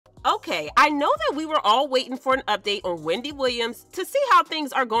Okay, I know that we were all waiting for an update on Wendy Williams to see how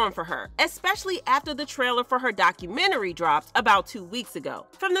things are going for her, especially after the trailer for her documentary dropped about 2 weeks ago.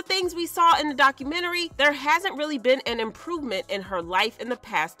 From the things we saw in the documentary, there hasn't really been an improvement in her life in the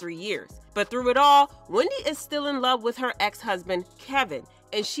past 3 years. But through it all, Wendy is still in love with her ex-husband, Kevin,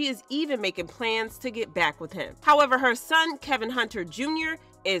 and she is even making plans to get back with him. However, her son, Kevin Hunter Jr.,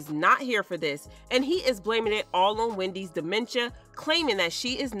 is not here for this, and he is blaming it all on Wendy's dementia, claiming that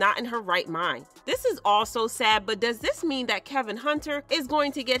she is not in her right mind. This is all so sad, but does this mean that Kevin Hunter is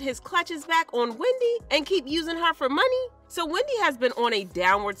going to get his clutches back on Wendy and keep using her for money? So Wendy has been on a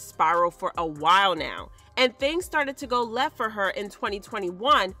downward spiral for a while now, and things started to go left for her in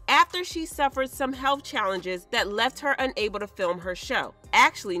 2021 after she suffered some health challenges that left her unable to film her show.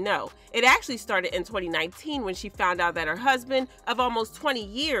 Actually, no. It actually started in 2019 when she found out that her husband of almost 20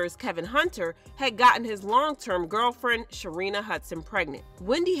 years, Kevin Hunter, had gotten his long-term girlfriend, Sharina Hudson, pregnant.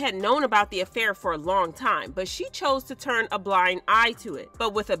 Wendy had known about the affair for a long time, but she chose to turn a blind eye to it.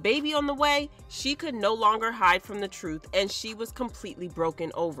 But with a baby on the way, she could no longer hide from the truth, and she was completely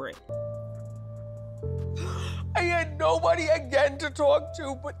broken over it. I had nobody again to talk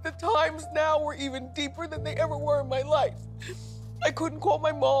to, but the times now were even deeper than they ever were in my life. I couldn't call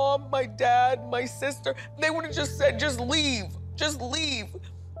my mom, my dad, my sister. They would have just said, just leave, just leave.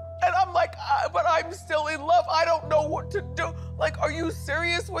 And I'm like, but I'm still in love. I don't know what to do. Like, are you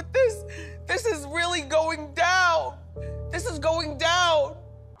serious with this? This is really going down. This is going down.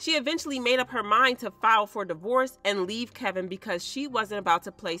 She eventually made up her mind to file for divorce and leave Kevin because she wasn't about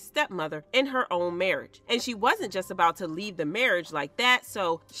to play stepmother in her own marriage. And she wasn't just about to leave the marriage like that,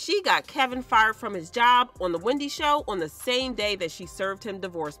 so she got Kevin fired from his job on The Wendy Show on the same day that she served him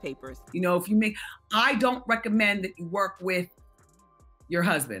divorce papers. You know, I don't recommend that you work with your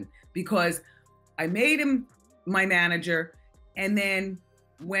husband because I made him my manager, and then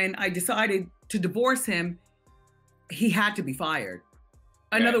when I decided to divorce him, he had to be fired.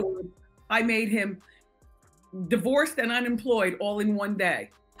 In other words, I made him divorced and unemployed all in one day.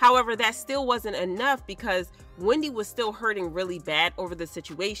 However, that still wasn't enough because Wendy was still hurting really bad over the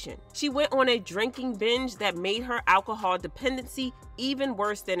situation. She went on a drinking binge that made her alcohol dependency even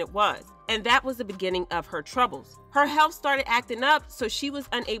worse than it was. And that was the beginning of her troubles. Her health started acting up, so she was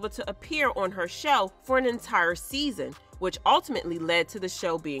unable to appear on her show for an entire season, which ultimately led to the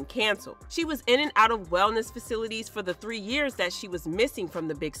show being canceled. She was in and out of wellness facilities for the 3 years that she was missing from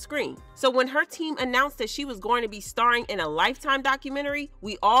the big screen. So when her team announced that she was going to be starring in a Lifetime documentary,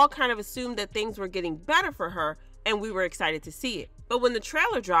 we all kind of assumed that things were getting better for her, and we were excited to see it. But when the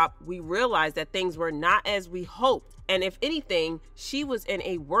trailer dropped, we realized that things were not as we hoped, and if anything, she was in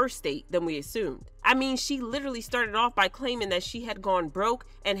a worse state than we assumed. I mean, she literally started off by claiming that she had gone broke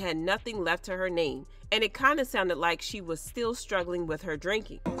and had nothing left to her name, and it kind of sounded like she was still struggling with her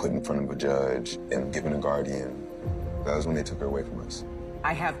drinking. Put in front of a judge and given a guardian. That was when they took her away from us.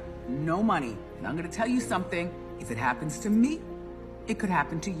 I have no money, and I'm gonna tell you something. If it happens to me, it could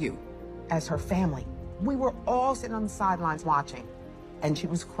happen to you. As her family, we were all sitting on the sidelines watching, and she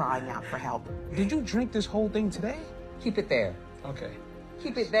was crying out for help. Did you drink this whole thing today? Keep it there. Okay.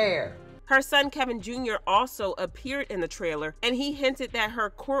 Keep it there. Her son Kevin Jr. also appeared in the trailer, and he hinted that her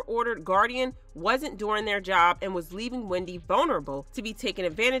court-ordered guardian wasn't doing their job and was leaving Wendy vulnerable to be taken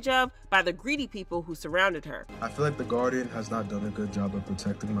advantage of by the greedy people who surrounded her. I feel like the guardian has not done a good job of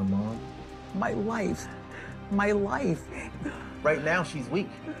protecting my mom. My life. My life. Right now, she's weak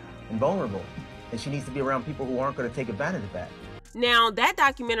and vulnerable, and she needs to be around people who aren't going to take advantage of that. Now, that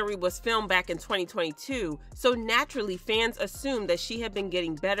documentary was filmed back in 2022, so naturally fans assumed that she had been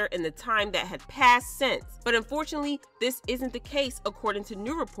getting better in the time that had passed since. But unfortunately, this isn't the case according to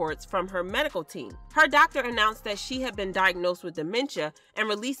new reports from her medical team. Her doctor announced that she had been diagnosed with dementia and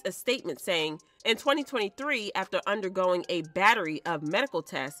released a statement saying, in 2023, after undergoing a battery of medical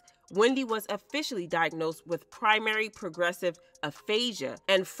tests, Wendy was officially diagnosed with primary progressive aphasia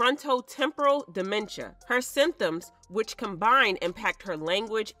and frontotemporal dementia. Her symptoms, which combined impact her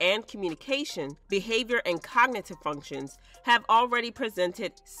language and communication, behavior, and cognitive functions, have already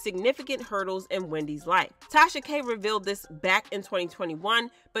presented significant hurdles in Wendy's life. Tasha K revealed this back in 2021,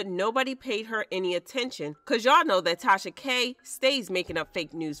 but nobody paid her any attention because y'all know that Tasha K stays making up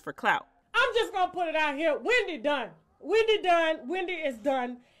fake news for clout. I'm just gonna put it out here. Wendy done. Wendy done. Wendy is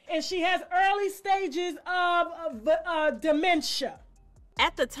done. And she has early stages of dementia.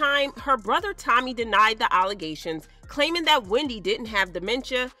 At the time, her brother Tommy denied the allegations, claiming that Wendy didn't have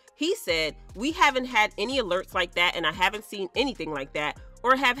dementia. He said, "We haven't had any alerts like that, and I haven't seen anything like that,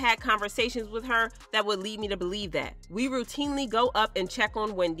 or have had conversations with her that would lead me to believe that. We routinely go up and check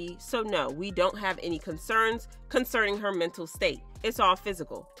on Wendy, so no, we don't have any concerns concerning her mental state. It's all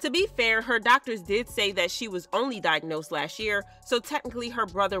physical. To be fair, her doctors did say that she was only diagnosed last year, so technically her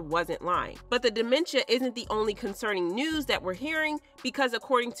brother wasn't lying. But the dementia isn't the only concerning news that we're hearing, because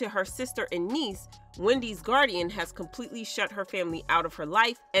according to her sister and niece, Wendy's guardian has completely shut her family out of her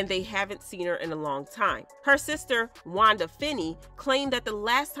life, and they haven't seen her in a long time. Her sister, Wanda Finney, claimed that the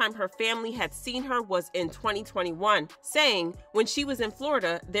last time her family had seen her was in 2021, saying when she was in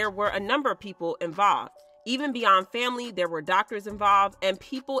Florida, there were a number of people involved. Even beyond family, there were doctors involved, and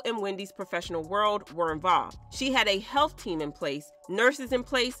people in Wendy's professional world were involved. She had a health team in place, nurses in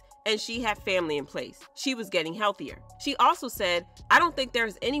place, and she had family in place. She was getting healthier. She also said, "I don't think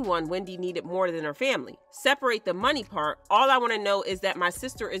there's anyone Wendy needed more than her family. Separate the money part. All I want to know is that my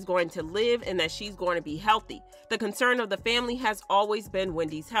sister is going to live and that she's going to be healthy. The concern of the family has always been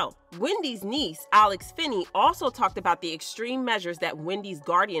Wendy's health." Wendy's niece, Alex Finney, also talked about the extreme measures that Wendy's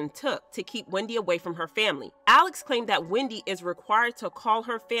guardian took to keep Wendy away from her family. Alex claimed that Wendy is required to call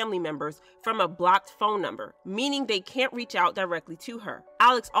her family members from a blocked phone number, meaning they can't reach out directly to her.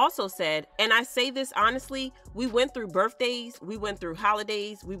 Alex also said, "And I say this honestly, we went through birthdays, we went through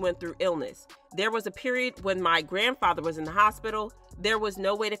holidays, we went through illness. There was a period when my grandfather was in the hospital. There was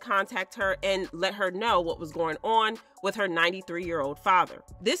no way to contact her and let her know what was going on with her 93-year-old father."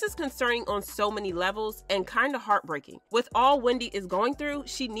 This is concerning on so many levels and kind of heartbreaking. With all Wendy is going through,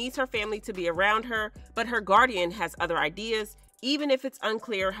 she needs her family to be around her, but her guardian has other ideas, even if it's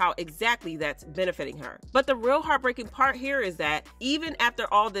unclear how exactly that's benefiting her. But the real heartbreaking part here is that even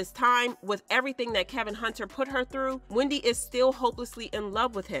after all this time, with everything that Kevin Hunter put her through, Wendy is still hopelessly in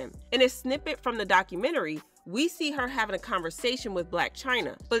love with him. In a snippet from the documentary, we see her having a conversation with Blac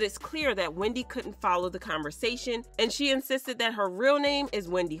Chyna, but it's clear that Wendy couldn't follow the conversation, and she insisted that her real name is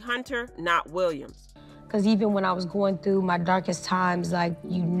Wendy Hunter, not Williams. Because even when I was going through my darkest times, like,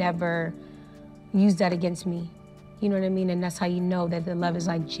 you never used that against me. You know what I mean? And that's how you know that the love is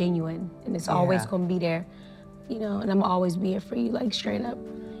like genuine and it's always gonna be there, you know, and I'm always be here for you, like straight up.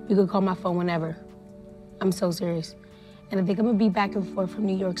 You can call my phone whenever. I'm so serious. And I think I'm gonna be back and forth from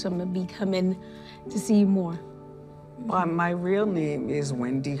New York, so I'm gonna be coming to see you more. But my real name is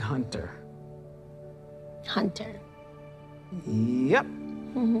Wendy Hunter. Hunter. Yep.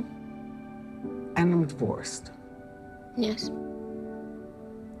 Mm-hmm. And I'm divorced. Yes.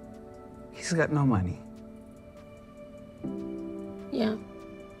 He's got no money. Yeah.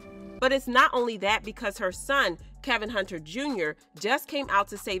 But it's not only that, because her son, Kevin Hunter Jr., just came out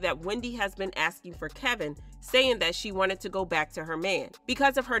to say that Wendy has been asking for Kevin, saying that she wanted to go back to her man.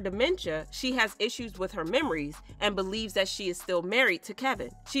 Because of her dementia, she has issues with her memories and believes that she is still married to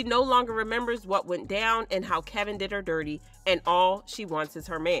Kevin. She no longer remembers what went down and how Kevin did her dirty, and all she wants is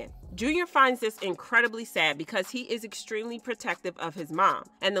her man. Junior finds this incredibly sad because he is extremely protective of his mom,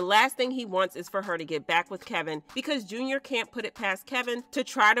 and the last thing he wants is for her to get back with Kevin, because Junior can't put it past Kevin to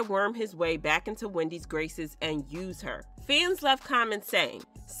try to worm his way back into Wendy's graces and use her. Fans left comments saying,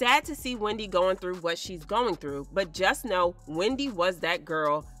 "Sad to see Wendy going through what she's going through, but just know Wendy was that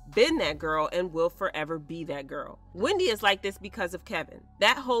girl, been that girl, and will forever be that girl. Wendy is like this because of Kevin.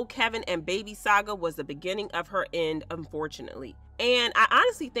 That whole Kevin and baby saga was the beginning of her end, unfortunately." And I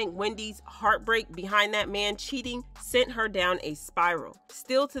honestly think Wendy's heartbreak behind that man cheating sent her down a spiral.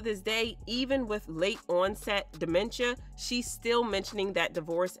 Still to this day, even with late onset dementia, she's still mentioning that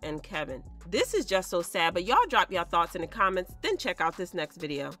divorce and Kevin. This is just so sad, but y'all drop your thoughts in the comments, then check out this next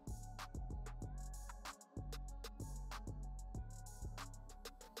video.